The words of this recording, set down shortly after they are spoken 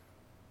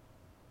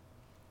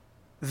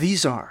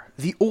These are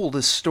the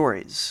oldest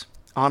stories,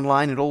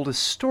 online at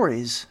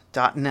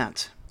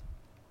oldeststories.net.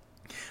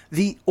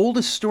 The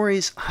Oldest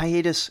Stories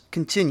hiatus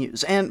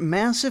continues, and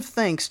massive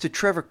thanks to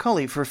Trevor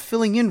Cully for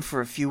filling in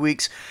for a few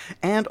weeks,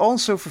 and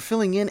also for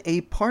filling in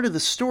a part of the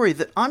story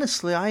that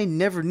honestly I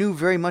never knew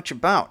very much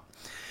about.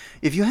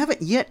 If you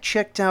haven't yet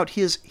checked out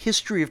his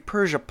History of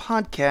Persia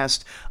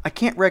podcast, I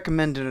can't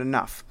recommend it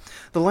enough.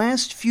 The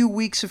last few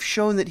weeks have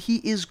shown that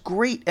he is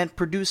great at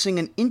producing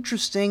an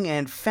interesting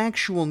and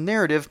factual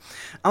narrative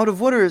out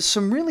of what are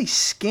some really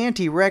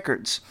scanty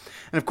records.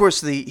 And of course,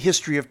 the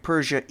History of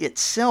Persia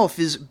itself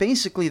is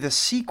basically the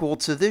sequel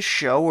to this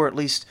show, or at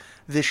least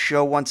this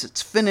show once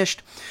it's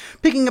finished,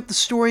 picking up the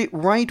story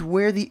right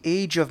where the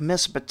age of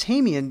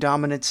Mesopotamian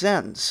dominance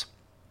ends.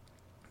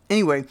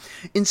 Anyway,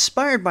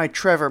 inspired by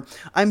Trevor,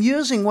 I'm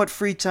using what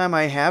free time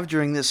I have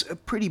during this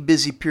pretty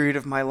busy period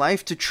of my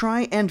life to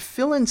try and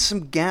fill in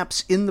some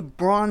gaps in the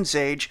Bronze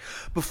Age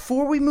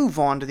before we move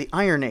on to the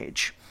Iron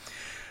Age.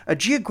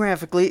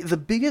 Geographically, the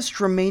biggest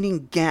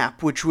remaining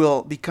gap, which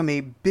will become a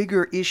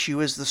bigger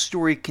issue as the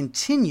story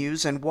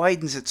continues and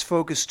widens its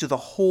focus to the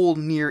whole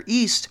Near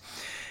East,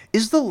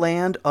 is the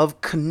land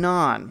of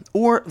Canaan,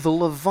 or the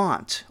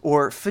Levant,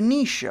 or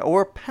Phoenicia,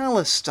 or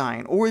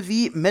Palestine, or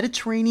the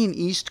Mediterranean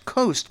East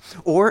Coast,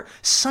 or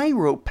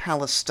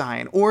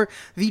Syro-Palestine, or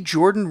the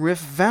Jordan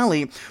Rift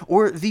Valley,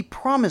 or the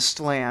Promised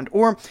Land,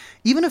 or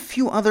even a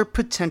few other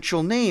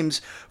potential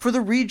names for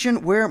the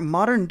region where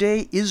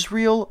modern-day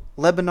Israel,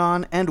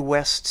 Lebanon, and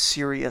West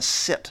Syria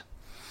sit.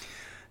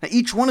 Now,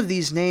 each one of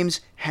these names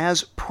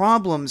has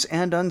problems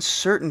and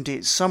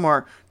uncertainties. Some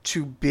are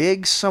too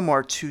big, some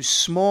are too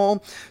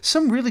small,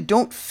 some really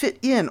don't fit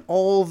in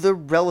all the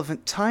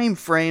relevant time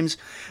frames,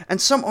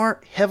 and some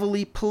are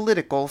heavily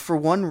political for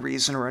one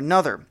reason or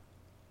another.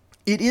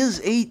 It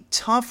is a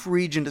tough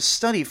region to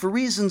study for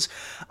reasons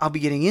I'll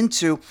be getting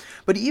into,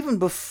 but even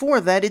before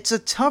that, it's a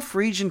tough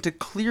region to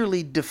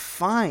clearly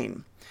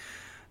define.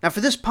 Now,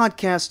 for this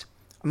podcast,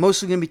 I'm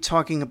mostly going to be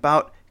talking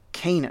about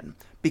Canaan,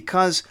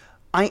 because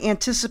I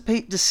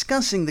anticipate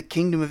discussing the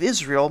Kingdom of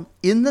Israel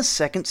in the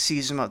second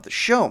season of the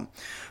show.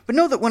 But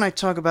know that when I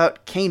talk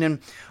about Canaan,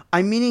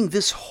 I'm meaning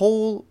this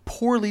whole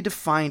poorly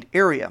defined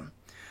area.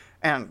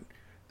 And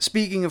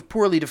speaking of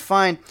poorly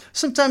defined,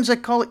 sometimes I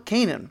call it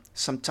Canaan,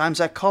 sometimes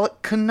I call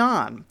it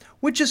Canaan,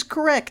 which is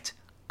correct.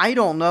 I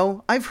don't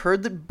know. I've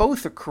heard that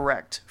both are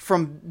correct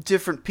from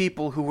different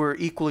people who were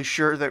equally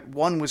sure that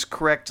one was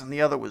correct and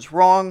the other was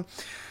wrong.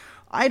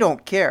 I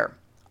don't care.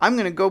 I'm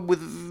going to go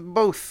with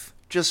both,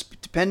 just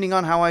depending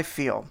on how I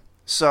feel.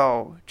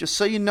 So, just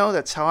so you know,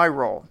 that's how I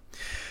roll.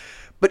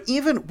 But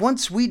even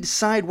once we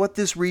decide what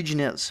this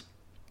region is,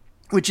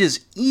 which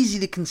is easy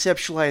to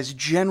conceptualize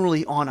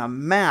generally on a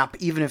map,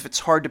 even if it's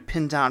hard to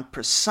pin down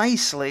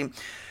precisely,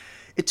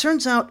 it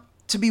turns out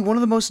to be one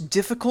of the most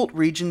difficult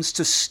regions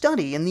to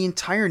study in the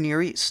entire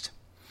Near East.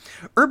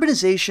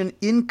 Urbanization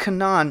in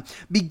Canaan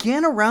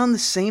began around the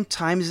same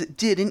time as it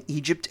did in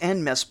Egypt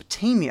and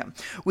Mesopotamia,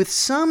 with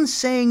some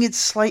saying it's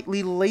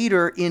slightly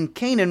later in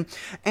Canaan,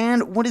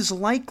 and what is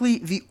likely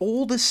the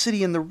oldest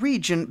city in the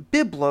region,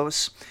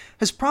 Byblos,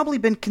 has probably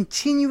been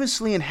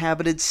continuously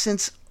inhabited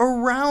since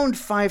around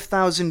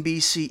 5000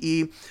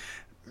 BCE,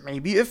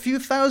 maybe a few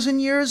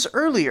thousand years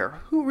earlier,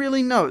 who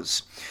really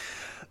knows?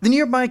 The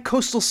nearby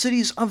coastal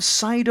cities of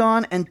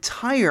Sidon and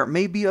Tyre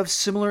may be of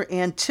similar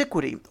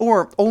antiquity,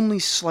 or only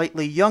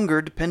slightly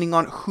younger, depending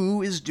on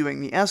who is doing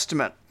the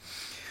estimate.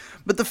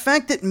 But the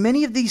fact that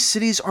many of these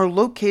cities are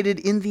located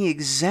in the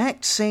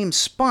exact same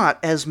spot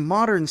as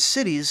modern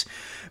cities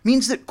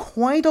means that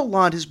quite a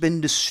lot has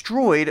been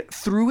destroyed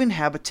through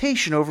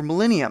inhabitation over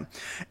millennia,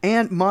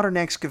 and modern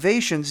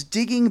excavations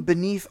digging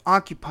beneath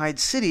occupied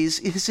cities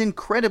is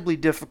incredibly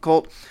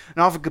difficult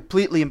and often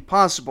completely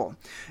impossible.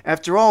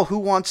 After all, who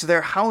wants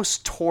their house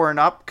torn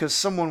up because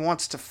someone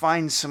wants to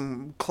find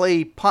some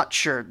clay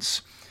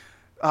potsherds?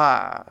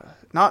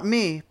 Not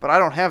me, but I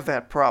don't have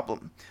that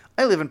problem.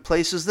 I live in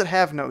places that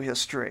have no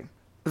history.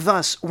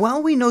 Thus,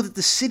 while we know that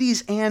the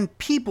cities and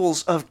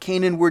peoples of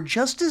Canaan were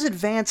just as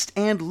advanced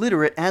and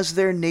literate as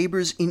their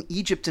neighbors in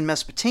Egypt and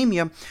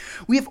Mesopotamia,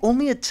 we have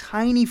only a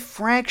tiny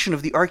fraction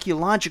of the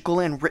archaeological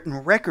and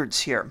written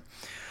records here.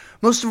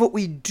 Most of what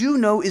we do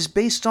know is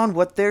based on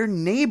what their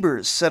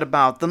neighbors said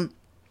about them,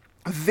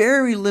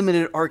 very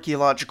limited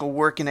archaeological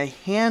work in a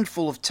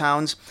handful of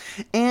towns,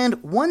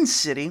 and one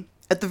city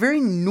at the very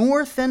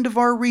north end of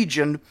our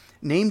region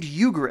named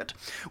Ugarit,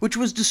 which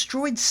was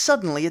destroyed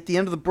suddenly at the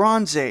end of the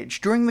Bronze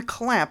Age during the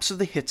collapse of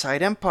the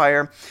Hittite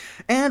Empire,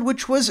 and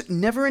which was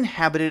never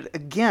inhabited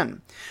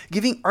again,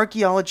 giving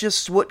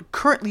archaeologists what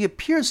currently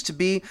appears to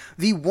be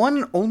the one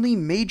and only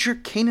major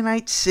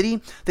Canaanite city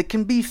that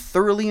can be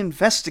thoroughly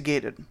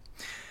investigated.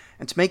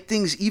 And to make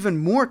things even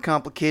more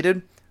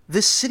complicated,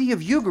 this city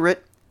of Ugarit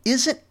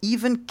isn't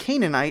even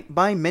Canaanite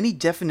by many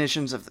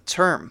definitions of the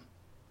term.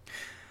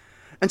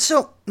 And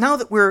so, now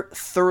that we're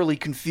thoroughly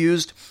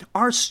confused,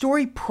 our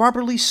story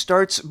properly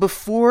starts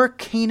before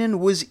Canaan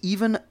was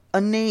even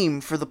a name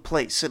for the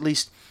place, at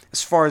least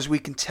as far as we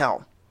can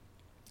tell.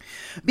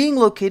 being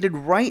located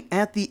right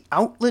at the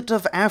outlet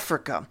of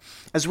Africa,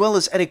 as well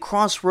as at a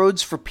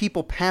crossroads for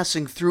people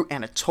passing through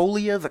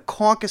Anatolia, the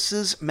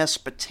Caucasus,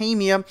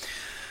 Mesopotamia.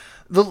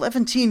 The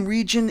Levantine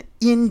region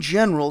in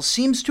general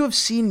seems to have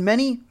seen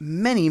many,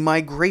 many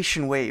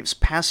migration waves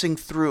passing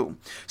through,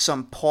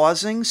 some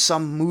pausing,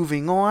 some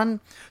moving on,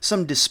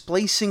 some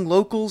displacing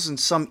locals and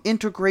some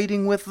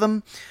integrating with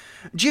them.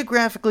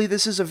 Geographically,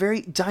 this is a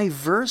very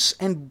diverse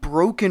and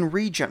broken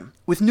region,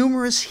 with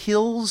numerous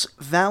hills,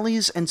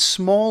 valleys, and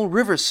small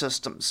river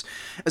systems,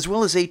 as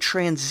well as a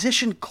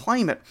transition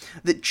climate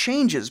that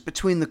changes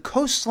between the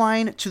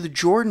coastline to the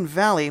Jordan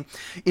Valley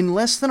in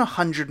less than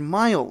 100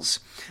 miles,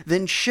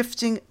 then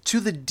shifting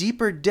to the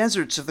deeper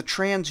deserts of the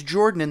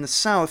Transjordan in the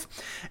south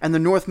and the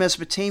North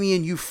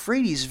Mesopotamian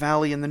Euphrates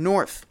Valley in the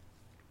north.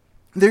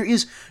 There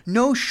is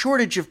no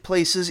shortage of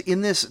places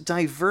in this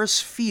diverse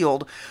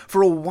field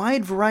for a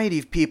wide variety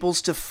of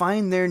peoples to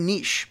find their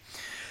niche.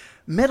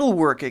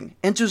 Metalworking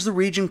enters the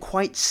region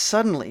quite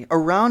suddenly,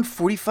 around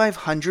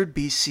 4500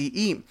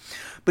 BCE.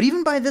 But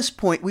even by this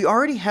point, we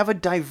already have a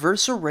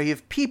diverse array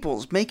of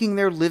peoples making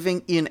their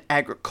living in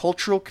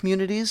agricultural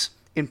communities,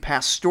 in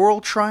pastoral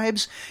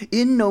tribes,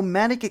 in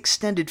nomadic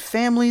extended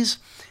families,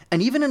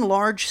 and even in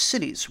large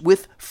cities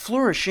with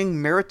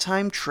flourishing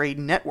maritime trade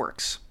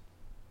networks.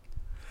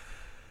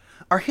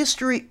 Our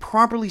history,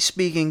 properly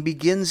speaking,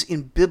 begins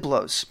in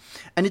Byblos,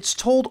 and it's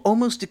told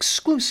almost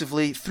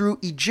exclusively through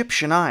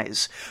Egyptian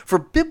eyes, for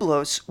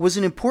Byblos was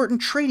an important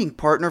trading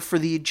partner for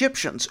the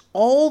Egyptians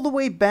all the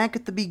way back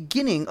at the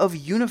beginning of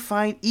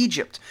unified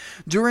Egypt,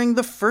 during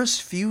the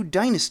first few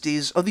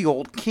dynasties of the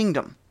Old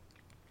Kingdom.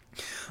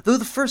 Though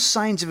the first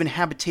signs of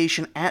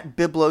inhabitation at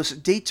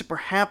Byblos date to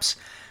perhaps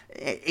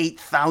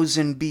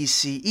 8000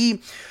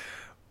 BCE,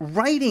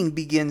 writing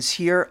begins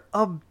here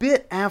a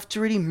bit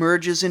after it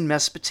emerges in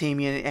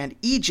Mesopotamia and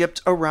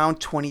Egypt around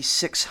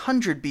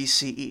 2600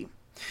 BCE.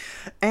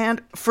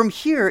 And from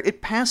here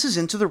it passes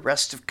into the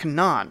rest of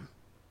Canaan.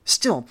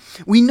 Still,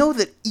 we know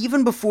that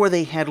even before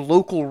they had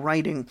local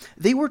writing,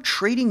 they were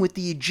trading with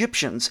the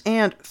Egyptians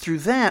and, through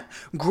that,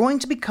 growing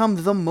to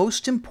become the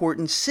most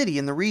important city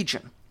in the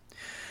region.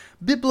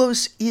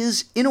 Byblos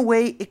is, in a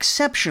way,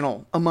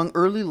 exceptional among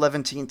early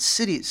Levantine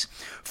cities,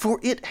 for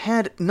it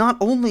had not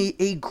only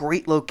a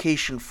great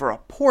location for a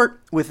port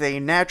with a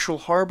natural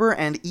harbor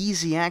and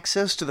easy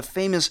access to the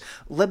famous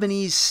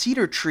Lebanese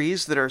cedar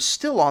trees that are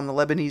still on the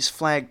Lebanese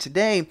flag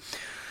today,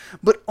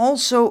 but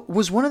also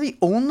was one of the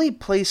only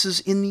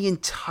places in the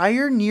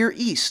entire Near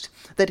East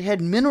that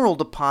had mineral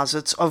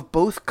deposits of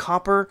both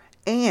copper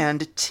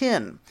and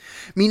tin,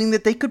 meaning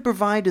that they could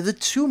provide the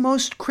two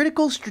most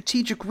critical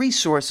strategic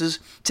resources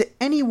to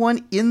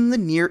anyone in the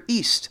Near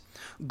East: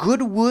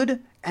 good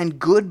wood and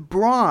good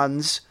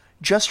bronze,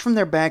 just from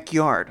their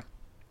backyard.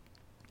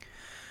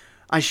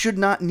 I should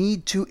not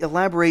need to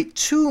elaborate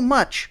too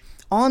much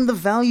on the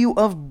value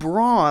of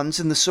bronze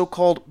in the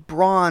so-called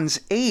Bronze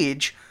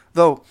Age,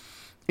 though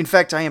in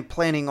fact I am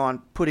planning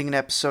on putting an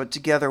episode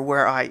together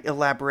where I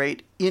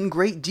elaborate in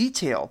great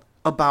detail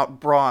about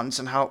bronze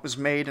and how it was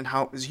made and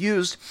how it was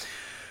used,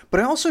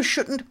 but I also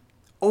shouldn't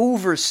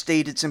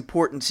overstate its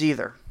importance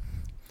either.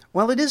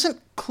 While it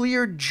isn't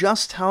clear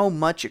just how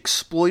much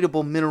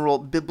exploitable mineral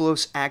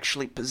Byblos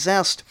actually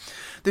possessed,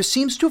 there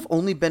seems to have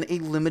only been a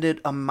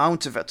limited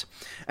amount of it,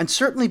 and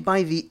certainly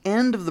by the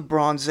end of the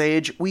Bronze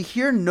Age we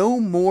hear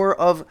no more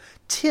of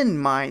tin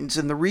mines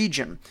in the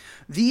region,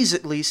 these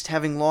at least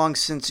having long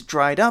since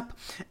dried up,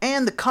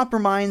 and the copper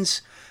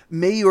mines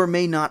may or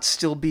may not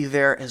still be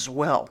there as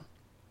well.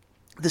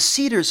 The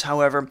cedars,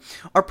 however,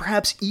 are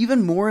perhaps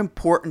even more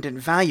important and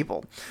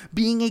valuable,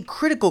 being a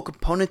critical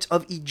component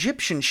of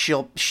Egyptian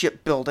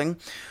shipbuilding,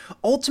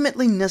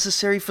 ultimately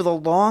necessary for the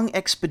long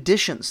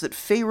expeditions that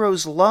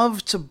pharaohs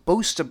loved to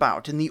boast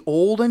about in the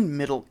Old and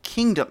Middle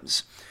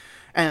Kingdoms.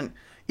 And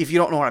if you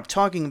don't know what I'm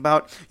talking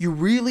about, you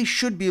really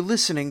should be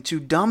listening to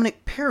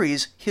Dominic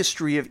Perry's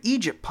History of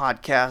Egypt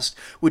podcast,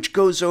 which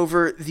goes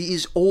over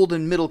these Old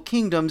and Middle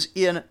Kingdoms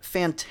in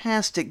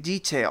fantastic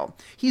detail.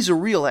 He's a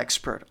real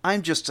expert.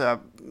 I'm just an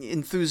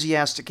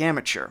enthusiastic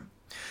amateur.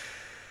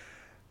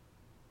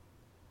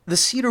 The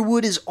cedar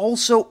wood is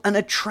also an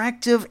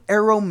attractive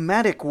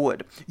aromatic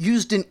wood,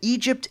 used in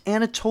Egypt,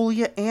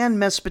 Anatolia, and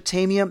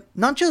Mesopotamia,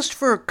 not just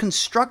for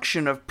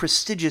construction of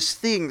prestigious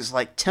things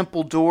like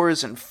temple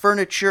doors and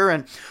furniture,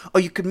 and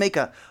you could make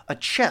a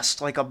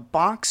chest, like a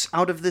box,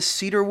 out of this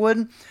cedar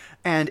wood,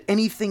 and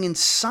anything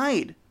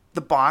inside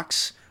the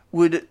box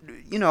would,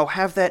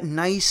 have that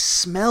nice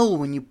smell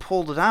when you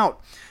pulled it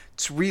out.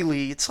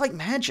 It's like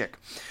magic.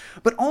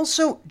 But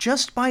also,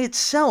 just by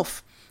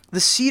itself, the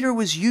cedar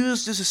was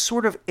used as a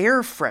sort of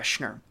air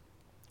freshener,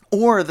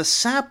 or the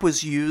sap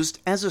was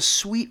used as a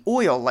sweet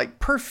oil like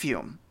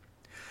perfume.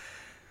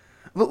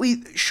 But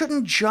we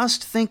shouldn't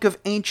just think of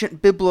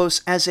ancient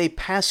Byblos as a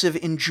passive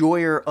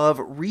enjoyer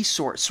of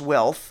resource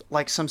wealth,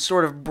 like some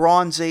sort of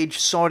Bronze Age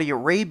Saudi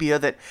Arabia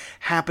that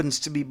happens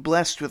to be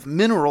blessed with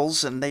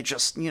minerals and they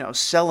just,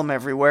 sell them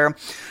everywhere.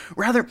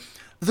 Rather,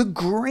 The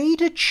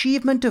great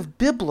achievement of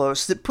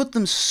Byblos that put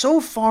them so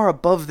far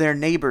above their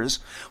neighbors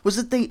was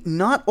that they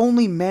not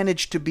only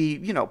managed to be,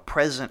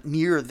 present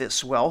near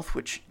this wealth,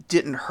 which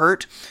didn't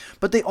hurt,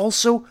 but they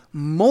also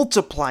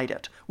multiplied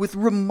it with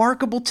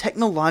remarkable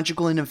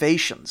technological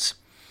innovations.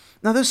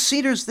 Now, those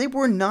cedars, they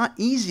were not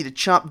easy to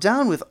chop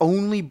down with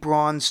only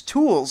bronze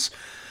tools,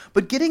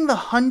 but getting the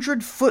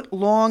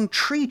 100-foot-long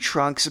tree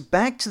trunks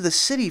back to the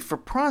city for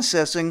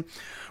processing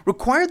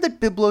required that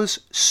Byblos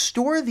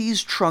store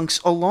these trunks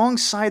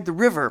alongside the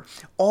river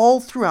all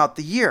throughout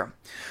the year.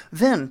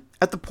 Then,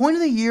 at the point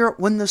of the year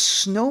when the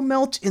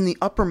snowmelt in the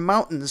upper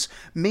mountains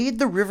made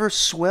the river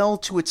swell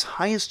to its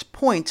highest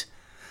point,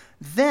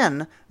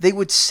 then they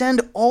would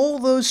send all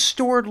those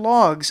stored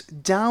logs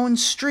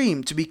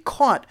downstream to be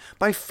caught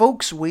by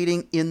folks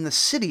waiting in the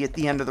city at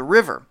the end of the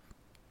river.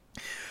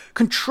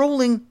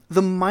 Controlling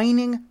the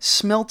mining,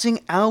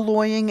 smelting,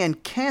 alloying,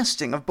 and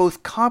casting of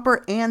both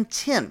copper and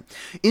tin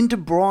into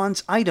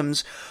bronze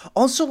items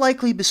also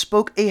likely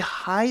bespoke a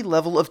high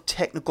level of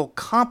technical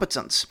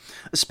competence,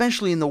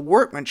 especially in the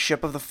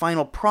workmanship of the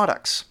final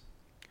products.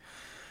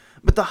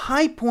 But the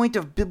high point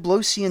of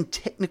Byblosian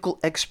technical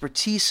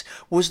expertise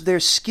was their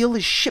skill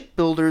as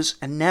shipbuilders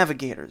and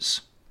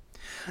navigators.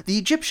 The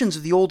Egyptians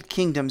of the Old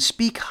Kingdom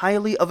speak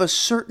highly of a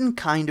certain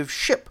kind of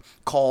ship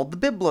called the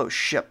Byblos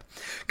ship,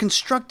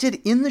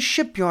 constructed in the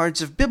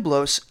shipyards of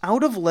Byblos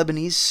out of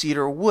Lebanese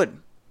cedar wood.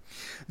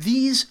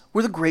 These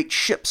were the great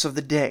ships of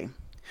the day.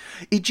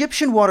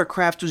 Egyptian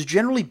watercraft was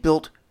generally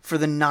built for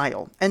the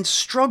Nile and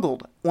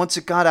struggled once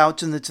it got out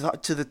to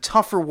the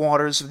tougher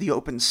waters of the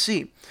open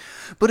sea.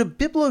 But a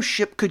Byblos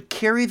ship could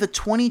carry the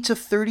 20 to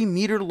 30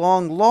 meter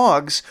long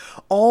logs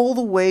all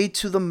the way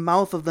to the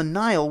mouth of the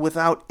Nile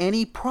without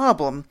any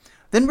problem,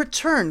 then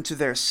return to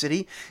their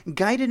city,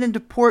 guided into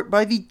port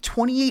by the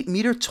 28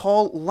 meter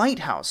tall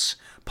lighthouse,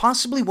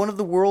 possibly one of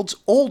the world's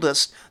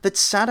oldest, that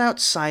sat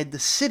outside the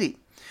city,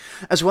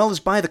 as well as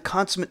by the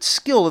consummate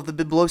skill of the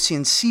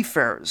Byblosian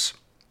seafarers.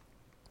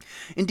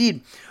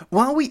 Indeed,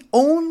 while we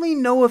only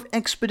know of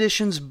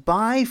expeditions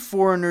by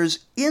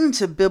foreigners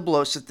into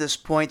Byblos at this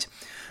point,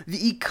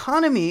 the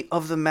economy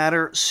of the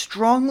matter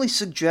strongly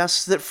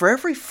suggests that for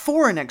every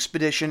foreign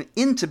expedition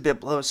into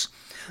Byblos,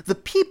 the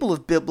people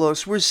of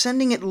Byblos were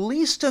sending at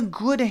least a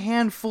good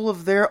handful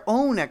of their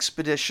own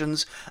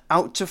expeditions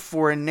out to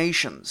foreign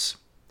nations.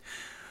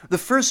 The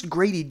first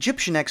great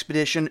Egyptian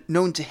expedition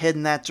known to head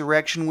in that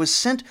direction was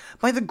sent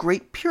by the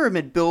great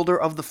pyramid builder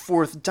of the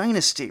 4th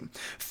dynasty,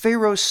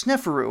 Pharaoh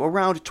Sneferu,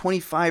 around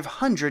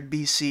 2500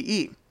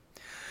 BCE.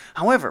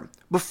 However,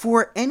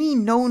 before any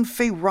known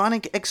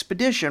pharaonic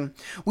expedition,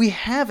 we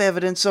have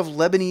evidence of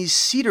Lebanese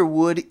cedar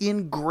wood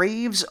in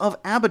graves of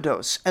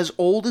Abydos as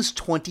old as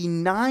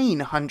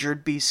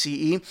 2900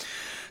 BCE,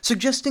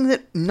 suggesting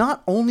that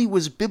not only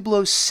was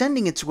Byblos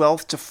sending its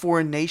wealth to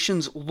foreign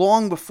nations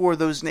long before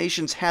those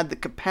nations had the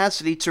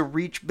capacity to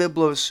reach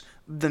Byblos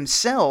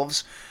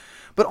themselves,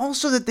 but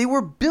also that they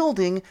were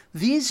building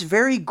these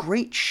very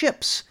great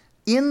ships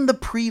in the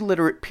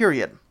pre-literate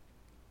period.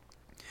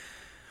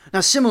 Now,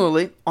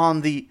 similarly,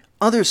 on the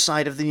other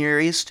side of the Near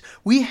East,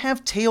 we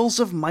have tales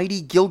of mighty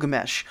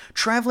Gilgamesh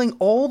traveling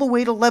all the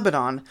way to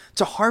Lebanon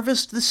to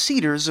harvest the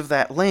cedars of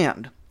that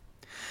land.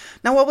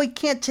 Now, while we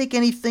can't take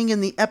anything in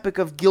the Epic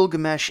of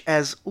Gilgamesh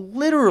as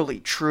literally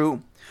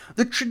true,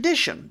 the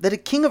tradition that a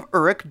king of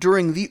Uruk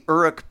during the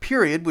Uruk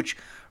period, which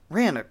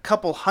ran a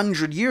couple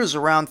hundred years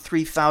around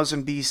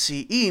 3000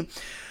 BCE,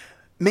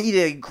 made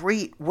a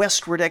great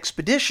westward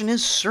expedition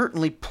is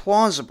certainly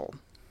plausible.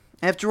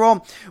 After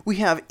all, we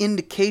have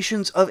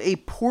indications of a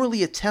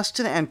poorly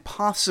attested and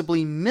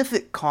possibly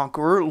mythic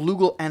conqueror,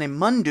 Lugal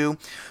Animundu,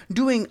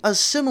 doing a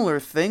similar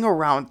thing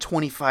around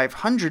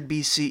 2500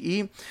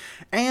 BCE,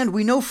 and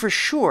we know for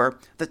sure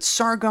that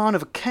Sargon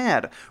of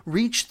Akkad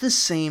reached the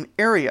same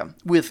area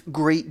with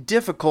great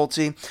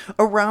difficulty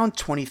around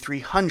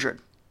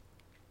 2300.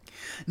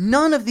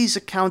 None of these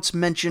accounts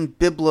mention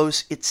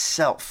Byblos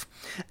itself,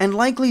 and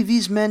likely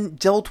these men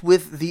dealt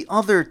with the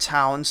other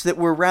towns that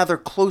were rather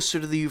closer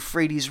to the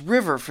Euphrates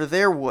River for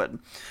their wood.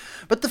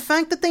 But the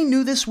fact that they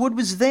knew this wood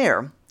was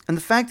there, and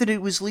the fact that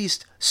it was at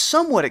least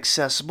somewhat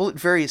accessible at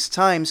various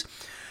times,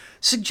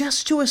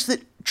 suggests to us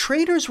that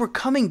traders were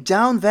coming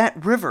down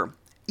that river,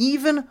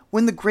 even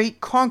when the great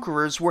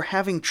conquerors were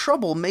having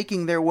trouble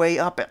making their way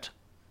up it.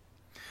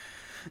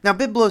 Now,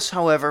 Byblos,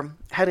 however,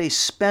 had a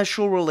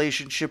special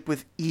relationship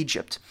with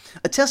Egypt,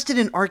 attested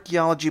in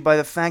archaeology by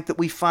the fact that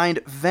we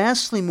find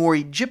vastly more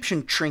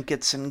Egyptian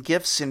trinkets and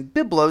gifts in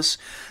Byblos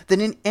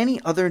than in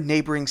any other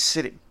neighboring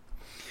city.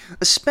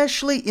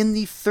 Especially in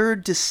the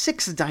 3rd to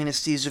 6th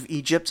dynasties of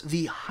Egypt,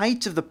 the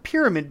height of the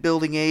pyramid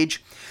building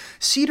age,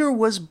 cedar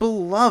was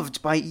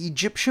beloved by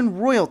Egyptian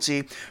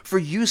royalty for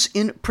use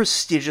in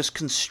prestigious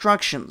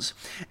constructions,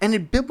 and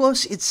in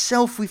Byblos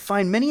itself we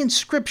find many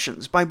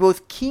inscriptions by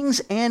both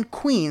kings and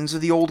queens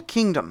of the Old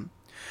Kingdom.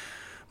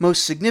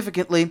 Most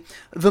significantly,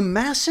 the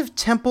massive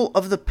temple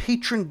of the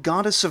patron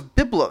goddess of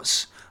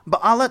Byblos,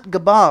 Baalat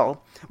Gabal,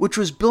 which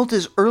was built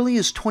as early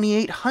as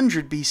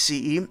 2800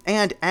 BCE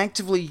and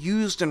actively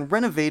used and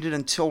renovated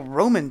until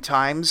Roman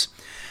times,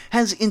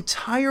 has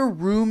entire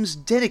rooms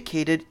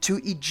dedicated to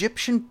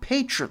Egyptian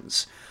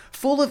patrons,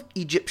 full of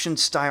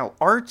Egyptian-style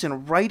art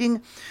and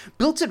writing,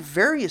 built at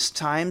various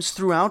times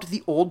throughout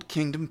the Old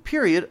Kingdom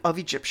period of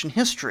Egyptian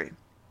history.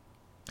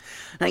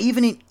 Now,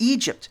 even in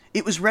Egypt,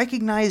 it was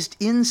recognized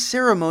in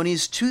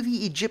ceremonies to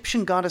the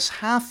Egyptian goddess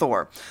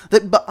Hathor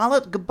that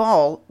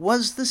Baalat-Gebal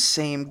was the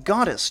same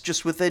goddess,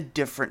 just with a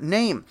different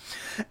name.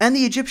 And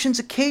the Egyptians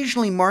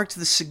occasionally marked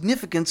the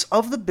significance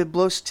of the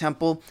Byblos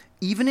temple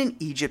even in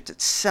Egypt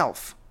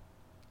itself.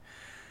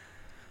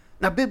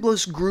 Now,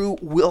 Byblos grew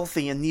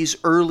wealthy in these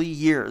early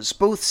years,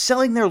 both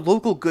selling their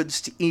local goods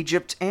to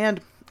Egypt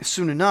and,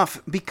 soon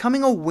enough,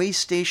 becoming a way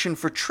station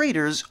for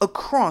traders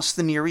across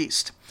the Near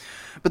East.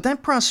 But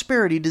that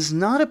prosperity does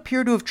not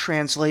appear to have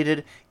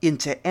translated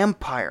into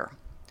empire.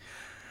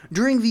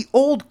 During the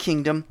Old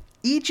Kingdom,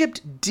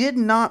 Egypt did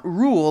not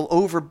rule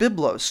over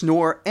Byblos,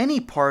 nor any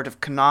part of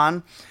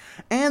Canaan,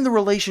 and the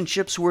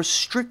relationships were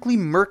strictly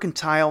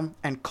mercantile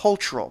and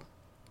cultural.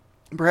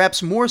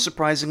 Perhaps more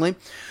surprisingly,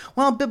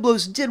 while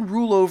Byblos did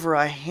rule over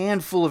a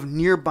handful of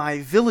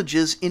nearby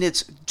villages in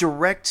its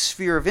direct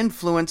sphere of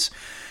influence,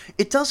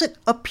 it doesn't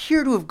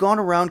appear to have gone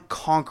around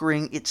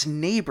conquering its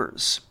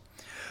neighbors.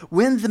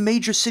 When the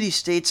major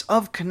city-states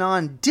of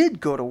Canaan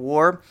did go to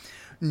war,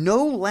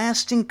 no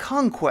lasting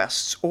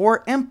conquests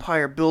or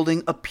empire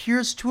building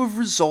appears to have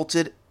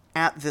resulted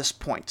at this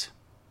point.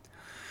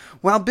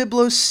 While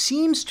Byblos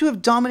seems to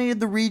have dominated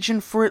the region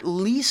for at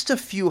least a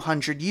few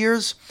hundred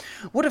years,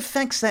 what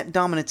effects that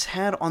dominance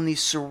had on the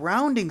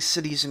surrounding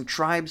cities and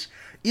tribes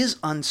is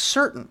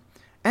uncertain,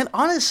 and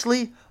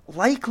honestly,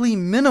 likely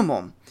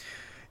minimal.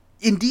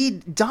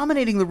 Indeed,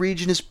 dominating the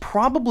region is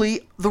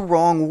probably the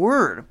wrong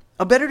word.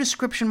 A better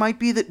description might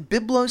be that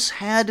Byblos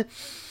had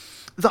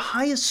the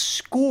highest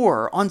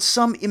score on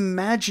some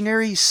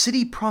imaginary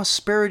city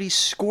prosperity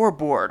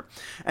scoreboard,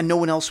 and no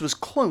one else was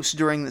close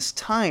during this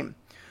time.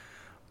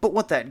 But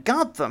what that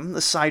got them,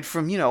 aside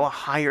from, a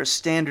higher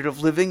standard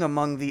of living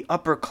among the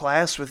upper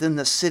class within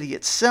the city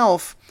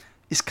itself,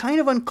 is kind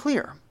of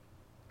unclear.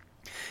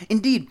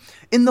 Indeed,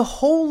 in the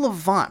whole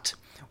Levant,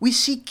 we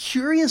see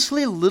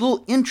curiously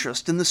little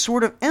interest in the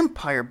sort of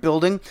empire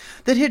building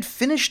that had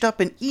finished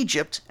up in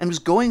Egypt and was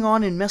going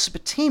on in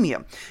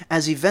Mesopotamia,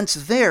 as events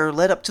there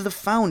led up to the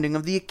founding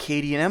of the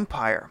Akkadian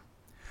Empire.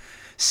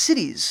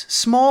 Cities,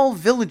 small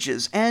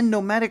villages, and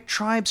nomadic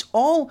tribes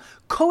all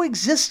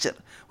coexisted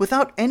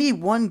without any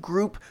one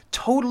group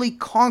totally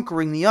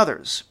conquering the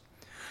others.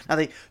 Now,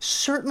 they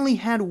certainly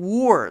had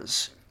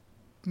wars,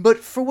 but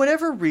for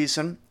whatever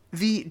reason,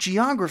 the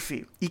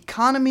geography,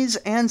 economies,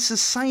 and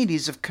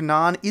societies of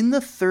Canaan in the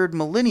third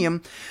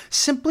millennium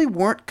simply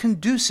weren't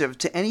conducive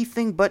to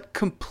anything but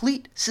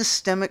complete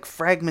systemic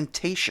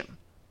fragmentation.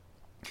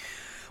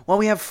 While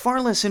we have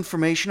far less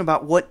information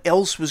about what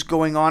else was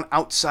going on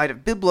outside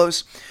of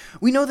Byblos,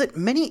 we know that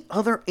many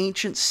other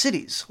ancient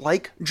cities,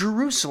 like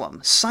Jerusalem,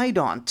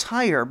 Sidon,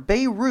 Tyre,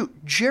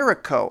 Beirut,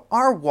 Jericho,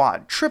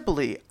 Arwad,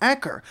 Tripoli,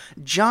 Acre,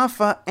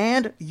 Jaffa,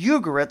 and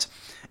Ugarit,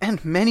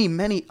 and many,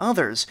 many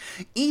others,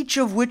 each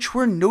of which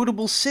were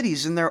notable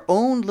cities in their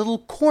own little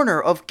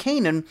corner of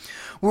Canaan,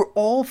 were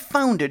all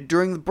founded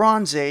during the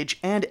Bronze Age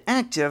and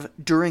active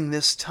during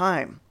this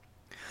time.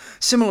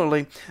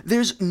 Similarly,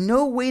 there's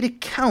no way to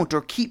count or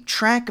keep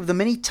track of the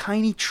many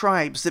tiny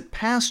tribes that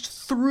passed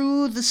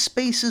through the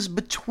spaces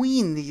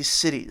between these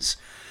cities,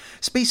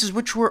 spaces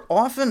which were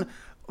often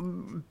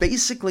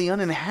basically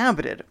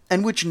uninhabited,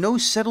 and which no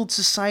settled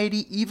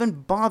society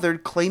even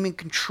bothered claiming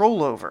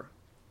control over.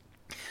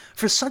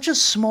 For such a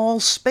small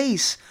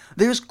space,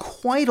 there's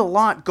quite a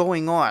lot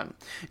going on,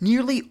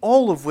 nearly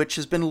all of which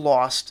has been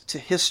lost to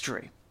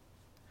history.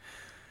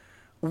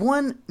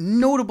 One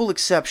notable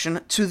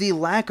exception to the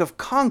lack of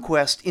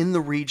conquest in the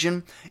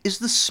region is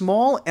the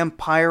small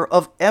empire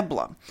of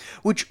Ebla,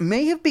 which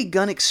may have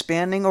begun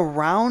expanding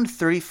around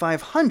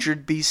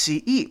 3500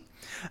 BCE,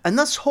 and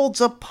thus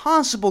holds a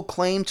possible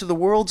claim to the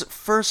world's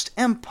first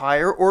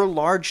empire or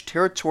large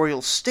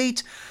territorial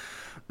state,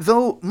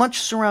 though much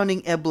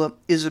surrounding Ebla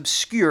is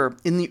obscure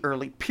in the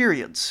early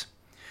periods.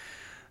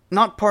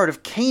 Not part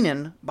of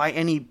Canaan by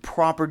any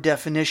proper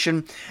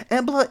definition,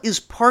 Ebla is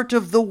part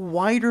of the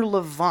wider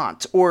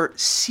Levant, or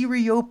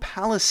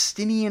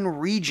Syro-Palestinian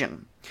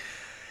region.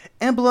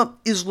 Ebla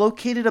is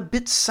located a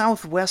bit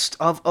southwest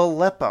of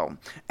Aleppo,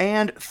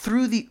 and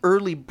through the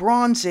early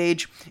Bronze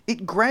Age,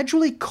 it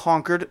gradually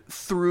conquered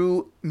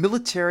through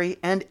military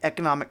and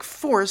economic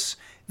force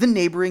the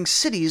neighboring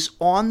cities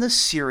on the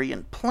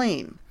Syrian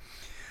plain.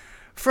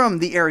 From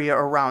the area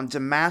around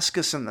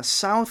Damascus in the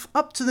south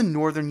up to the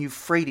northern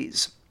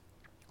Euphrates,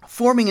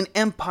 forming an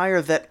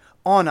empire that,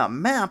 on a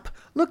map,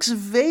 looks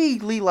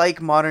vaguely like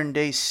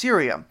modern-day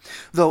Syria,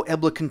 though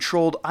Ebla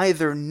controlled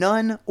either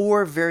none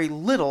or very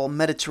little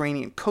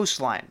Mediterranean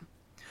coastline.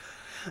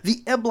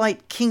 The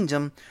Eblite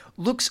kingdom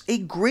looks a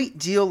great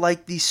deal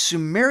like the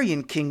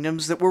Sumerian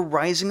kingdoms that were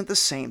rising at the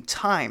same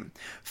time.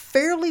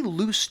 Fairly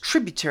loose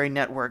tributary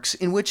networks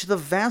in which the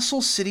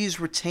vassal cities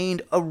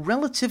retained a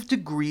relative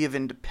degree of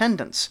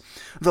independence,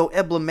 though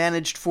Ebla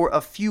managed for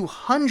a few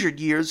hundred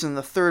years in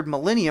the 3rd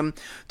millennium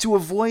to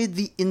avoid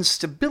the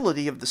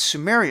instability of the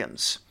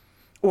Sumerians.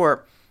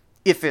 Or,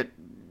 if it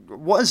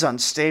was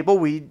unstable,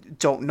 we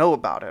don't know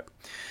about it.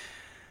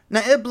 Now,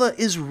 Ebla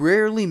is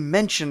rarely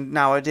mentioned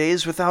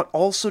nowadays without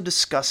also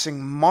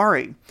discussing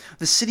Mari,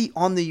 the city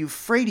on the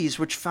Euphrates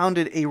which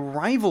founded a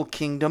rival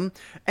kingdom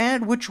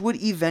and which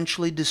would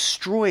eventually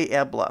destroy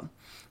Ebla.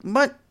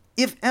 But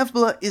if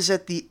Ebla is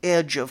at the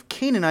edge of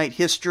Canaanite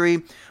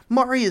history,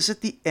 Mari is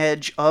at the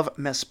edge of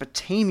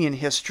Mesopotamian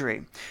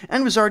history,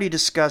 and was already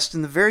discussed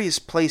in the various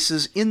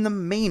places in the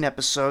main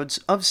episodes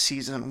of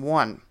Season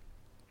 1.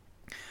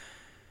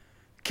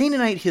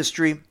 Canaanite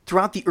history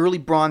throughout the early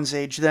Bronze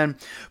Age, then,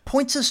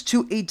 points us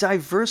to a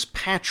diverse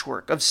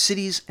patchwork of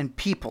cities and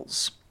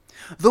peoples.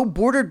 Though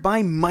bordered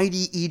by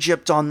mighty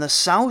Egypt on the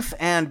south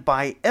and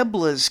by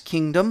Ebla's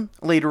kingdom,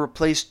 later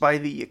replaced by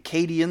the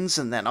Akkadians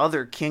and then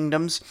other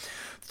kingdoms,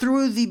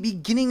 through the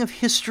beginning of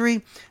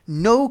history,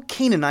 no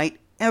Canaanite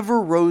ever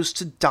rose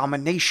to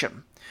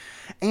domination.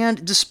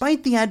 And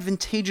despite the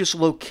advantageous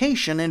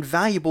location and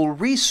valuable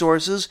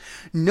resources,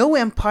 no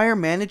empire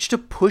managed to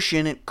push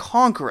in and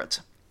conquer it.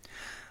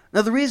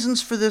 Now, the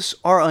reasons for this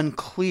are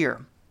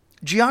unclear.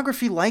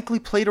 Geography likely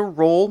played a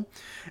role,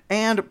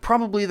 and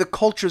probably the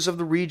cultures of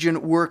the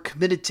region were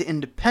committed to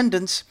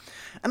independence,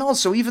 and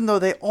also, even though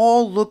they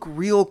all look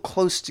real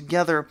close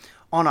together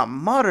on a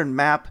modern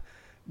map,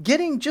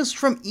 getting just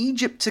from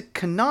Egypt to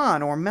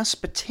Canaan or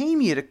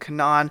Mesopotamia to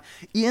Canaan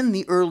in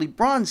the early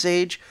Bronze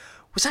Age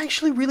was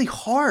actually really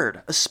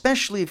hard,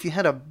 especially if you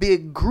had a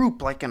big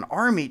group like an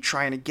army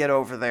trying to get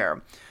over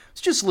there.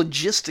 It's just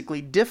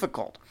logistically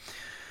difficult.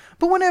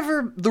 But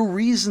whatever the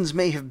reasons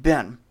may have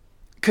been,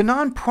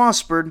 Canaan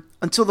prospered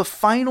until the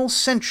final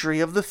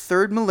century of the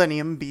 3rd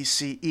millennium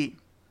BCE.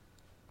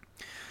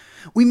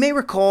 We may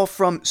recall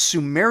from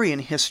Sumerian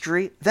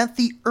history that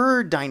the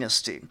Ur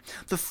dynasty,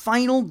 the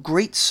final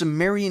great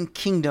Sumerian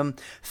kingdom,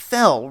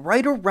 fell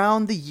right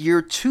around the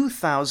year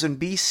 2000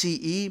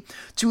 BCE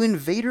to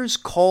invaders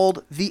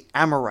called the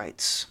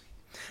Amorites.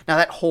 Now,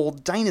 that whole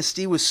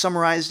dynasty was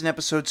summarized in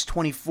episodes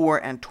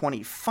 24 and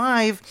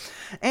 25,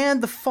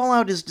 and the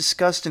fallout is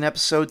discussed in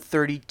episode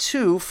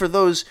 32 for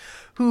those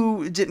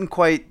who didn't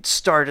quite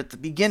start at the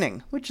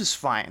beginning, which is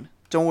fine.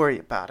 Don't worry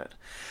about it.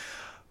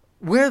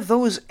 Where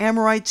those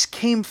Amorites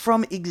came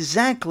from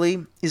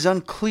exactly is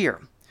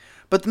unclear,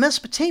 but the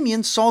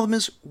Mesopotamians saw them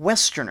as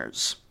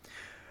Westerners.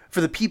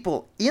 For the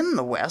people in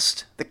the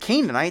West, the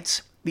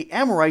Canaanites, the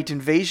Amorite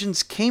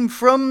invasions came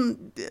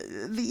from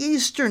the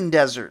eastern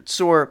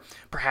deserts, or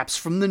perhaps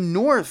from the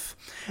north,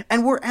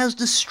 and were as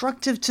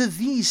destructive to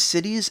these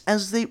cities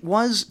as they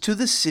was to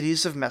the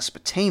cities of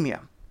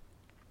Mesopotamia.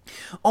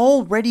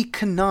 Already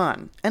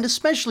Canaan, and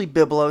especially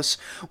Byblos,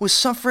 was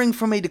suffering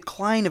from a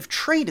decline of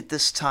trade at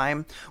this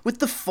time with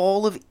the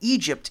fall of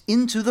Egypt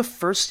into the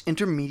First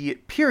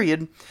Intermediate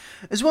Period,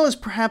 as well as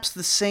perhaps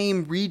the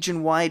same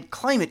region-wide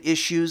climate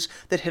issues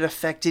that had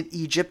affected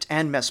Egypt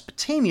and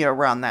Mesopotamia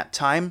around that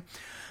time.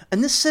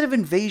 And this set of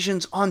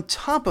invasions on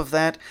top of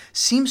that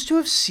seems to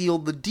have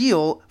sealed the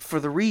deal for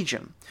the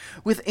region,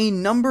 with a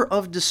number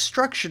of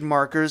destruction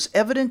markers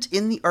evident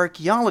in the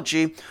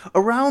archaeology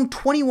around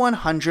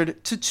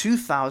 2100 to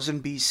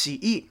 2000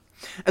 BCE,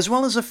 as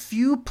well as a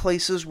few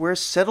places where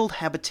settled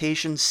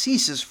habitation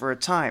ceases for a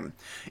time,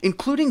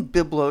 including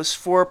Byblos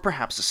for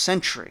perhaps a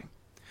century.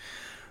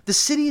 The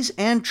cities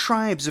and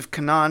tribes of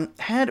Canaan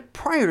had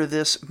prior to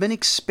this been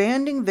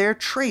expanding their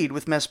trade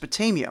with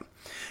Mesopotamia,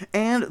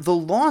 and the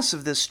loss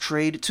of this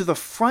trade to the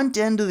front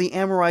end of the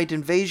Amorite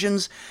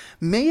invasions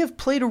may have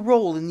played a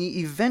role in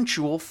the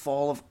eventual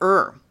fall of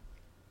Ur.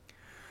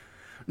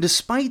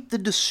 Despite the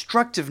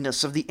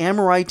destructiveness of the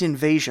Amorite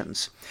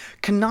invasions,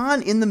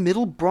 Canaan in the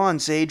Middle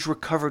Bronze Age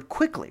recovered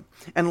quickly,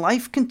 and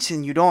life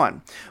continued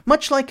on,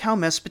 much like how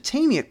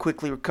Mesopotamia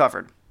quickly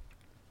recovered.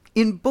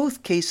 In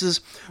both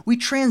cases, we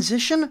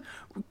transition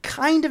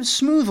kind of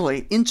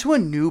smoothly into a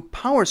new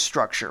power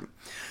structure,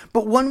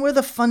 but one where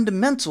the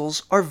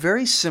fundamentals are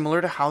very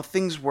similar to how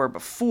things were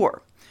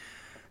before,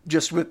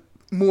 just with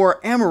more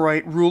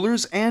Amorite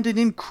rulers and an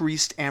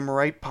increased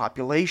Amorite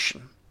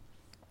population.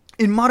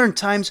 In modern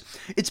times,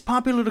 it's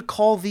popular to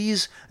call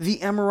these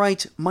the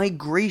Amorite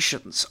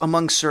migrations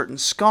among certain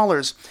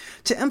scholars,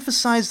 to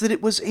emphasize that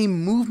it was a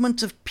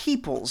movement of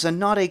peoples and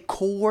not a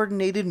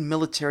coordinated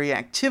military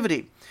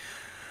activity.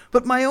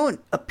 But my own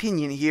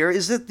opinion here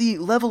is that the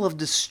level of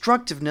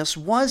destructiveness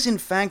was in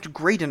fact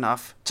great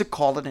enough to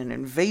call it an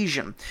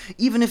invasion,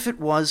 even if it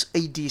was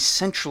a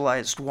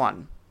decentralized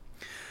one.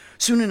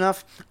 Soon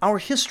enough, our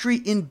history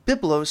in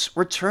Byblos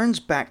returns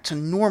back to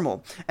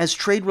normal, as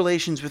trade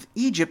relations with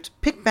Egypt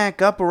pick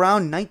back up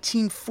around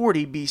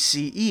 1940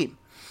 BCE.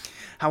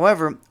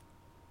 However,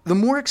 the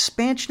more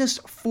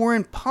expansionist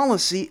foreign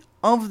policy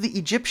of the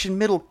Egyptian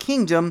Middle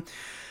Kingdom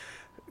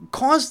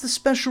caused the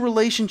special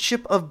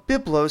relationship of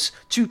Byblos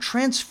to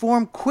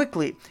transform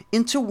quickly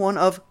into one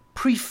of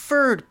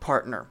preferred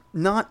partner,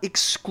 not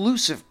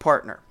exclusive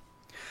partner.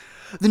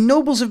 The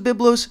nobles of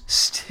Byblos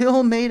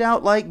still made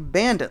out like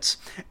bandits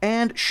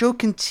and show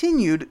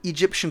continued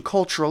Egyptian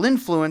cultural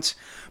influence,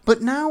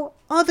 but now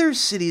other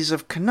cities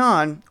of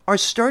Canaan are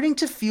starting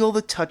to feel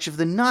the touch of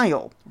the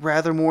Nile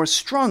rather more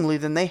strongly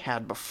than they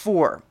had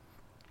before.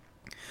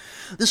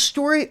 The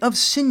story of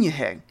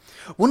Sinuhe,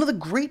 one of the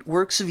great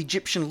works of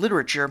Egyptian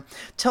literature,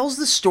 tells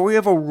the story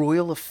of a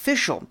royal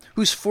official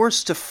who's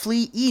forced to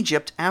flee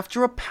Egypt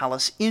after a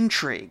palace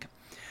intrigue.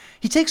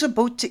 He takes a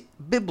boat to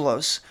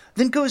Byblos,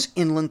 then goes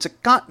inland to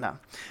Qatna,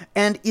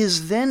 and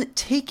is then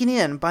taken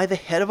in by the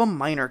head of a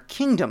minor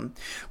kingdom,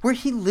 where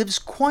he lives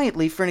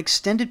quietly for an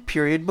extended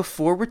period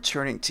before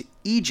returning to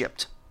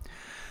Egypt.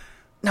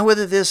 Now,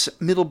 whether this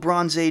Middle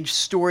Bronze Age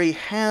story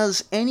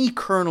has any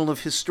kernel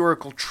of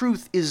historical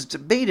truth is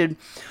debated,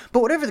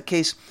 but whatever the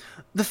case,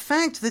 the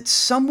fact that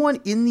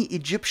someone in the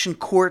Egyptian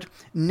court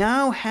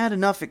now had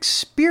enough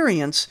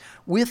experience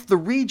with the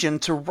region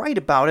to write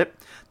about it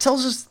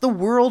tells us the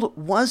world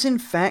was in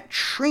fact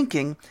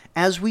shrinking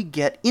as we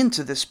get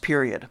into this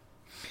period.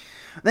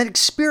 That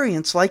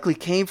experience likely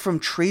came from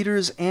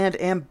traders and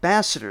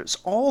ambassadors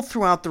all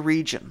throughout the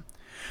region.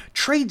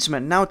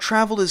 Tradesmen now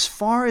traveled as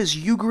far as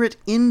Ugarit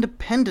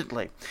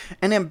independently,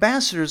 and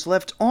ambassadors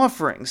left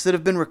offerings that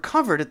have been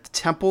recovered at the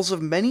temples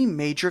of many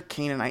major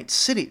Canaanite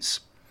cities.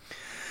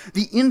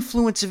 The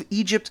influence of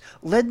Egypt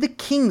led the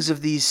kings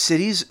of these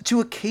cities to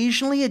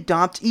occasionally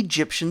adopt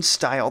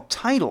Egyptian-style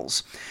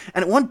titles,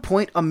 and at one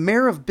point a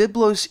mayor of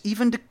Byblos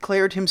even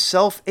declared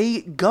himself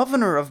a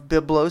governor of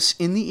Byblos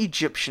in the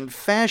Egyptian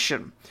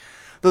fashion,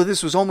 though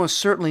this was almost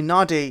certainly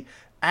not a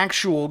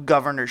actual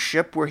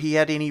governorship where he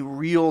had any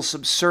real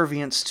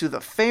subservience to the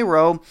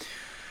pharaoh,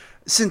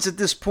 since at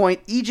this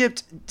point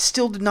Egypt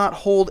still did not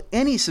hold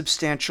any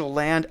substantial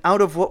land out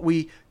of what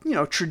we,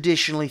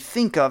 traditionally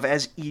think of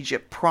as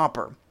Egypt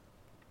proper.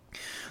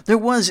 There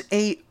was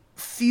a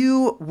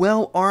few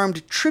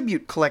well-armed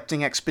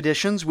tribute-collecting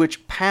expeditions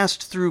which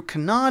passed through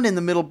Canaan in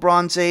the Middle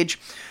Bronze Age,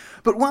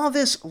 but while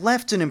this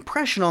left an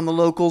impression on the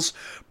locals,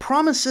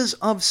 promises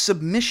of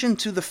submission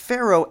to the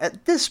pharaoh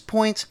at this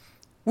point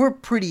were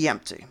pretty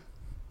empty.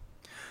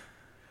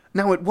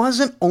 Now, it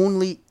wasn't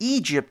only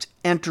Egypt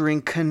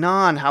entering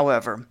Canaan,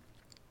 however.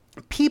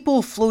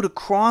 People flowed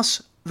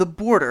across the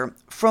border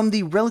from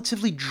the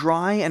relatively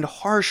dry and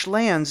harsh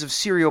lands of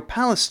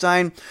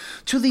Syrio-Palestine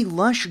to the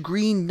lush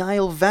green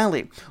Nile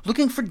Valley,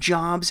 looking for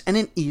jobs and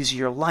an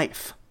easier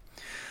life.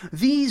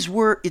 These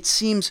were, it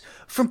seems,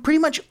 from pretty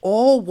much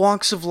all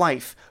walks of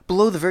life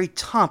below the very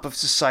top of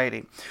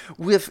society,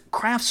 with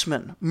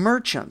craftsmen,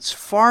 merchants,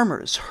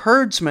 farmers,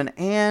 herdsmen,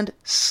 and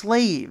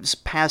slaves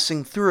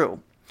passing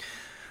through.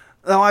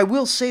 Now, I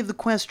will save the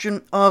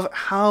question of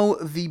how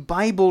the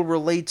Bible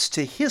relates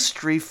to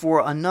history for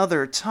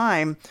another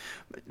time,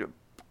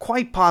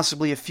 quite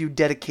possibly a few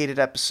dedicated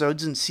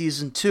episodes in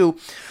Season 2.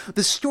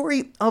 The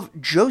story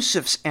of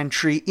Joseph's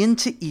entry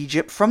into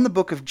Egypt from the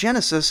book of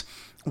Genesis,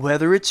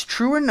 whether it's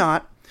true or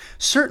not,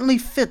 certainly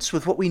fits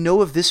with what we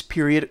know of this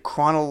period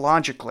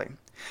chronologically.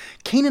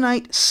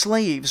 Canaanite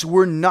slaves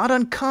were not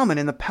uncommon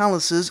in the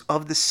palaces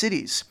of the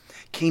cities.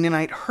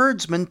 Canaanite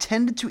herdsmen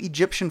tended to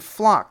Egyptian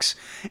flocks,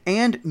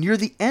 and near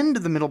the end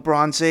of the Middle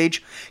Bronze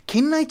Age,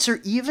 Canaanites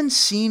are even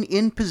seen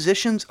in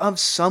positions of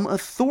some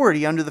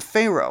authority under the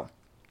pharaoh.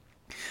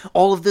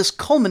 All of this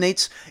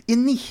culminates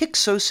in the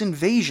Hyksos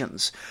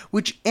invasions,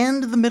 which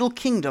end the Middle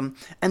Kingdom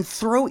and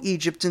throw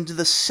Egypt into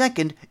the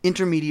Second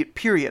Intermediate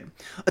Period,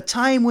 a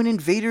time when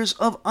invaders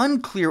of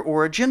unclear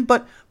origin,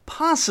 but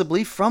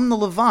possibly from the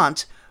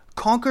Levant,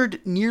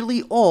 conquered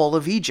nearly all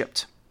of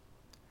Egypt.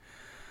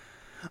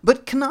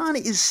 But Canaan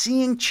is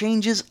seeing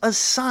changes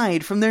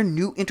aside from their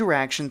new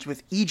interactions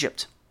with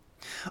Egypt.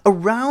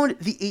 Around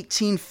the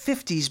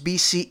 1850s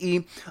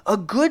BCE, a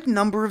good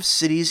number of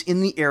cities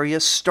in the area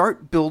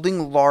start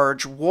building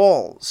large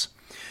walls.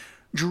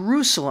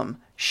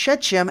 Jerusalem,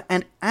 Shechem,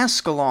 and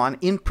Ascalon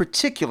in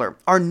particular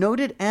are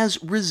noted as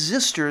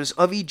resistors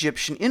of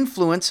Egyptian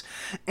influence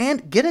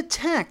and get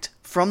attacked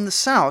from the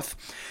south,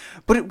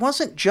 but it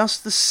wasn't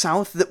just the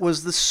south that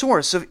was the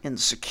source of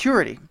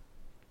insecurity.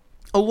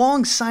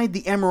 Alongside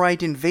the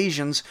Amorite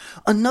invasions,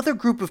 another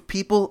group of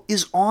people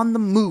is on the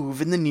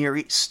move in the Near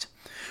East.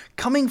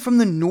 Coming from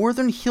the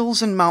northern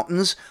hills and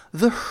mountains,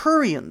 the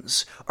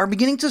Hurrians are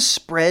beginning to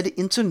spread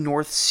into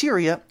North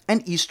Syria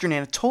and eastern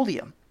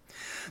Anatolia.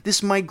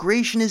 This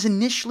migration is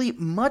initially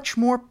much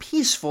more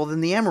peaceful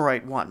than the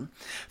Amorite one,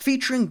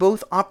 featuring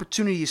both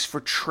opportunities for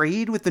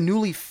trade with the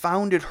newly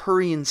founded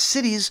Hurrian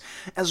cities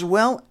as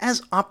well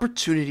as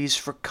opportunities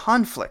for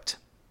conflict.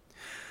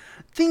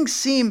 Things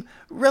seem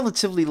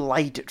relatively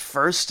light at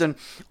first, and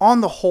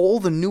on the whole,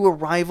 the new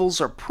arrivals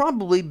are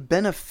probably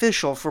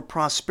beneficial for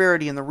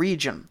prosperity in the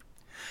region.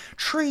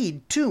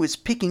 Trade, too, is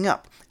picking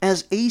up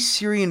as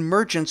Assyrian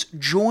merchants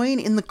join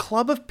in the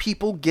club of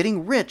people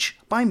getting rich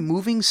by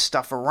moving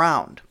stuff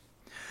around.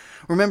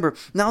 Remember,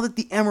 now that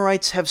the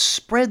Amorites have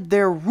spread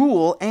their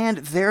rule and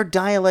their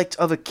dialect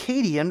of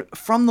Akkadian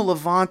from the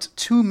Levant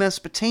to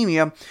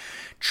Mesopotamia,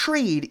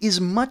 trade is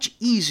much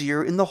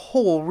easier in the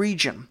whole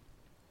region.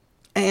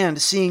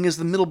 And seeing as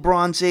the Middle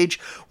Bronze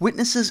Age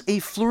witnesses a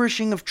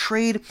flourishing of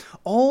trade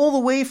all the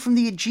way from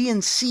the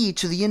Aegean Sea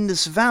to the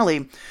Indus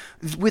Valley,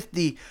 with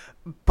the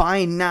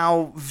by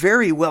now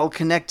very well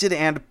connected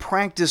and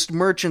practiced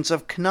merchants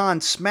of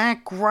Canaan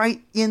smack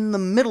right in the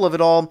middle of it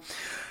all,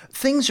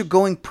 things are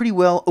going pretty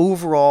well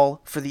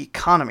overall for the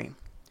economy.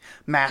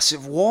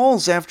 Massive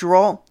walls, after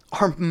all,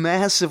 are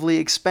massively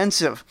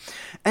expensive,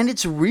 and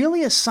it's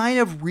really a sign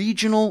of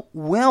regional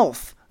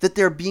wealth that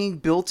they're being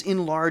built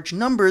in large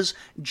numbers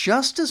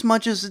just as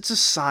much as it's a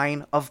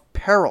sign of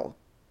peril.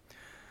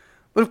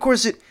 But of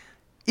course, it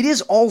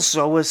is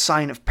also a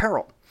sign of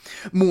peril.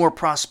 More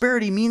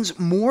prosperity means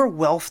more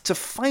wealth to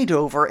fight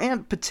over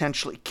and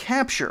potentially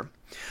capture.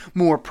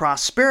 More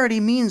prosperity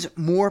means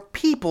more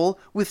people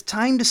with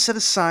time to set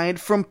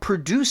aside from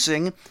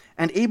producing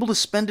and able to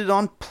spend it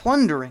on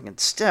plundering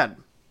instead.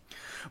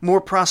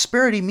 More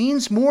prosperity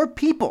means more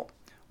people,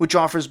 which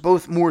offers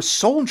both more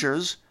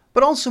soldiers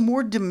but also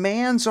more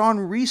demands on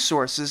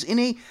resources in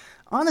a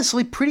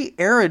honestly pretty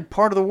arid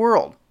part of the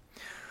world.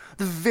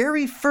 The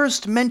very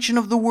first mention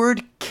of the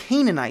word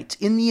Canaanite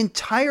in the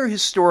entire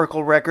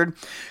historical record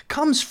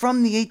comes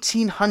from the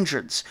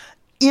 1800s,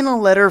 in a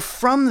letter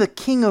from the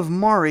king of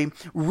Mari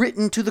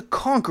written to the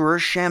conqueror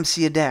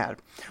Shamshi-Adad,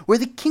 where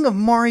the king of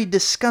Mari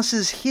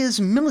discusses his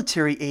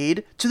military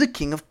aid to the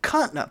king of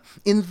Katna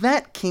in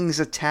that king's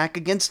attack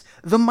against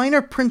the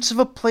minor prince of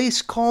a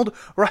place called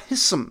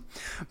Rahism,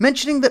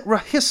 mentioning that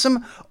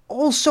Rahism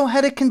also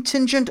had a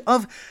contingent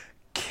of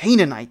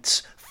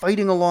Canaanites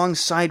fighting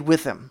alongside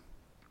with him.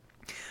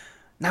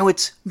 Now,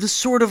 it's the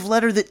sort of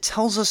letter that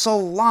tells us a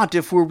lot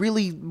if we're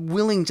really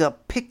willing to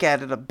pick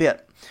at it a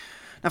bit.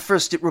 Now,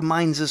 first, it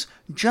reminds us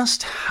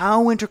just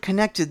how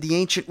interconnected the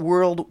ancient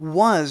world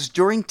was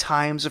during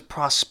times of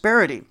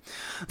prosperity,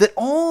 that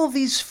all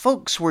these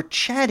folks were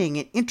chatting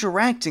and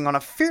interacting on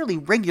a fairly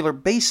regular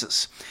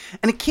basis,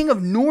 and a king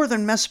of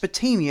northern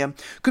Mesopotamia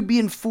could be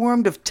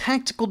informed of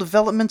tactical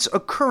developments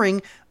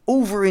occurring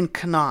over in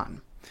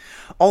Canaan.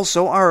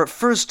 Also, our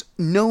first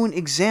known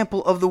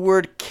example of the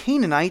word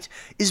Canaanite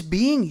is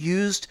being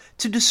used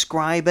to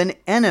describe an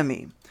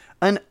enemy,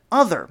 an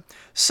other,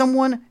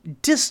 someone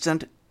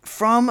distant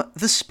from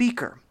the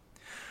speaker.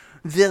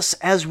 This,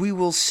 as we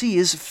will see,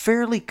 is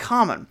fairly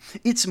common.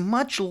 It's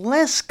much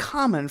less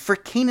common for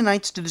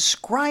Canaanites to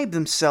describe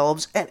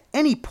themselves at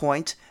any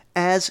point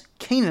as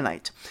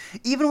Canaanite,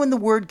 even when the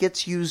word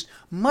gets used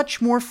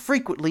much more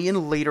frequently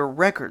in later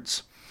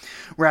records.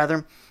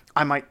 Rather,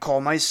 I might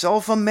call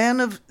myself a man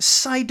of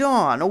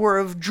Sidon, or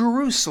of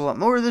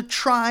Jerusalem, or the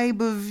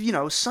tribe of,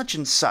 such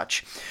and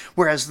such,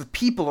 whereas the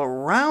people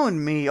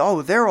around me,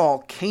 they're all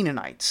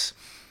Canaanites.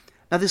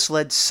 Now, this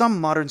led some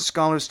modern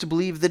scholars to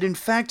believe that, in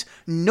fact,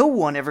 no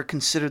one ever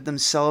considered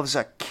themselves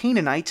a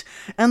Canaanite,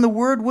 and the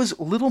word was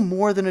little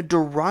more than a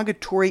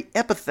derogatory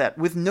epithet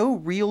with no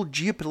real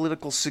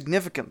geopolitical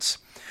significance.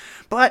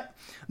 But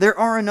there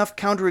are enough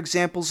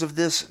counterexamples of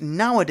this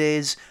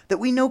nowadays that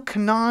we know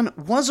Canaan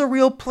was a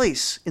real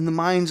place in the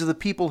minds of the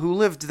people who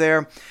lived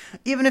there,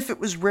 even if it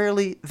was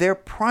rarely their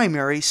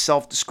primary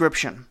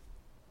self-description.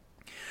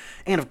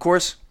 And of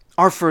course,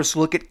 our first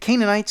look at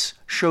Canaanites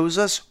shows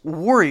us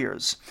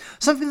warriors,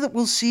 something that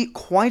we'll see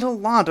quite a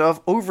lot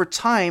of over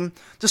time,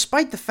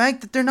 despite the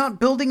fact that they're not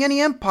building any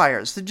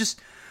empires. They're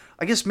just,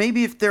 I guess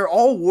maybe if they're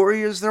all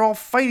warriors, they're all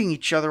fighting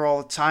each other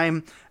all the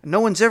time, and no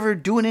one's ever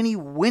doing any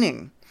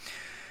winning.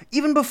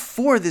 Even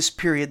before this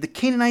period, the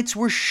Canaanites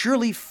were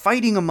surely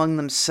fighting among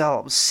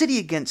themselves, city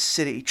against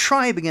city,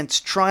 tribe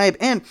against tribe,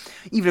 and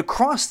even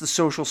across the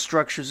social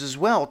structures as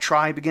well,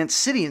 tribe against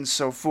city and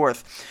so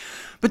forth.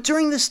 But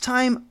during this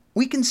time,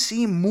 we can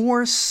see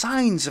more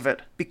signs of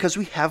it because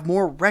we have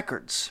more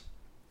records.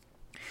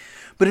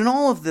 But in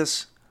all of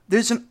this,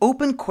 there's an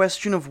open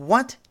question of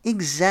what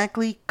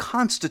exactly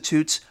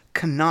constitutes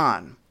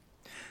Canaan.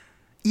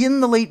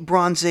 In the late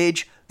Bronze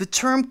Age, the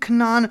term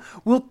Canaan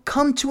will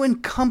come to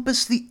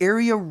encompass the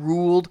area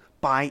ruled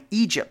by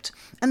Egypt,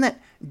 and that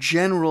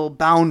general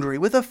boundary,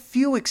 with a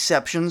few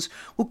exceptions,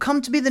 will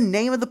come to be the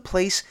name of the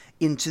place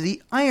into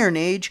the Iron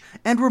Age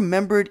and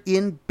remembered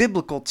in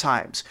biblical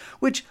times,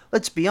 which,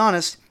 let's be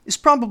honest, is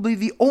probably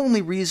the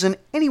only reason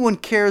anyone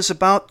cares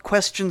about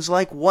questions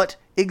like what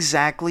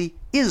exactly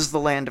is the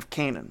land of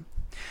Canaan.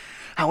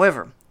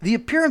 However, the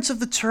appearance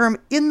of the term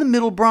in the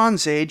Middle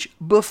Bronze Age,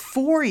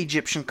 before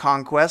Egyptian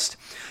conquest,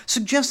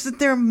 suggests that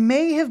there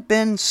may have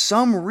been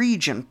some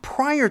region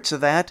prior to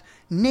that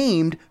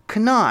named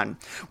Canaan,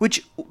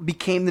 which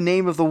became the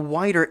name of the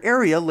wider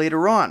area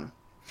later on.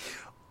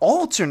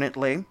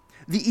 Alternately,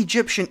 the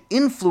Egyptian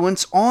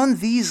influence on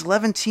these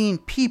Levantine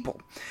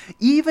people,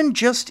 even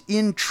just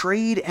in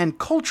trade and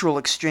cultural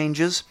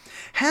exchanges,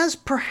 has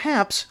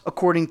perhaps,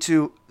 according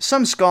to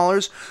some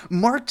scholars,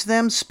 marked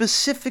them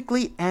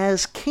specifically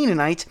as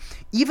Canaanite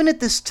even at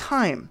this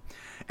time,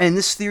 And in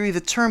this theory,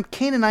 the term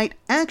Canaanite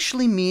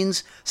actually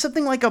means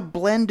something like a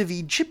blend of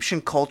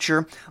Egyptian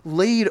culture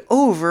laid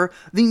over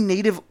the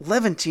native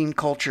Levantine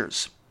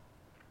cultures.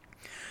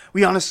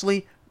 We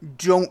honestly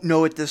don't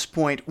know at this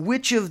point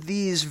which of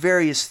these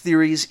various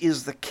theories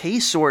is the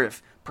case, or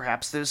if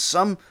perhaps there's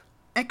some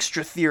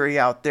extra theory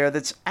out there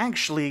that's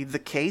actually the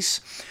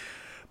case.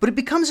 But it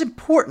becomes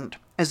important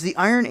as the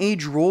Iron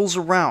Age rolls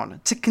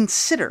around to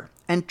consider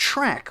and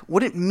track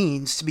what it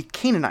means to be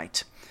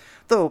Canaanite,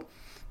 though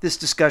this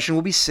discussion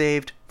will be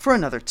saved for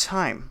another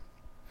time.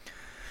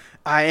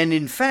 And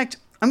in fact,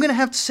 I'm going to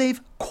have to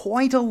save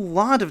quite a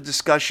lot of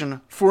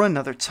discussion for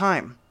another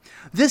time.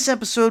 This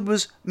episode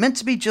was meant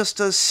to be just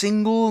a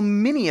single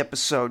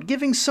mini-episode,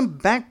 giving some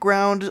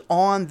background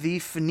on the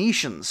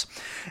Phoenicians.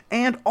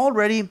 And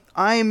already,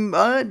 I'm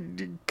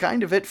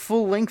kind of at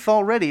full length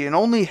already, and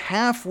only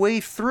halfway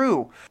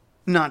through.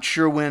 Not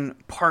sure when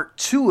part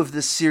 2 of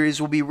this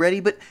series will be ready,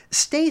 but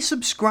stay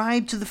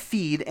subscribed to the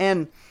feed,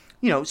 and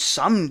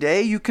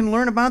someday you can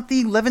learn about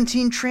the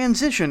Levantine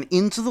transition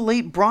into the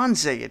Late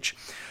Bronze Age,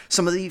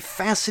 some of the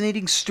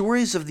fascinating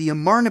stories of the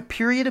Amarna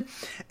period,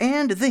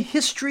 and the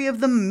history of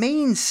the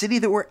main city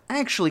that we're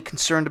actually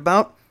concerned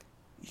about,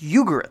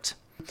 Ugarit.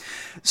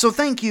 So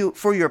thank you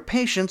for your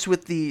patience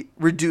with the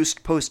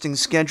reduced posting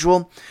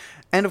schedule,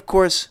 and of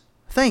course,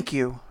 thank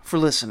you for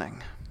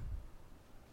listening.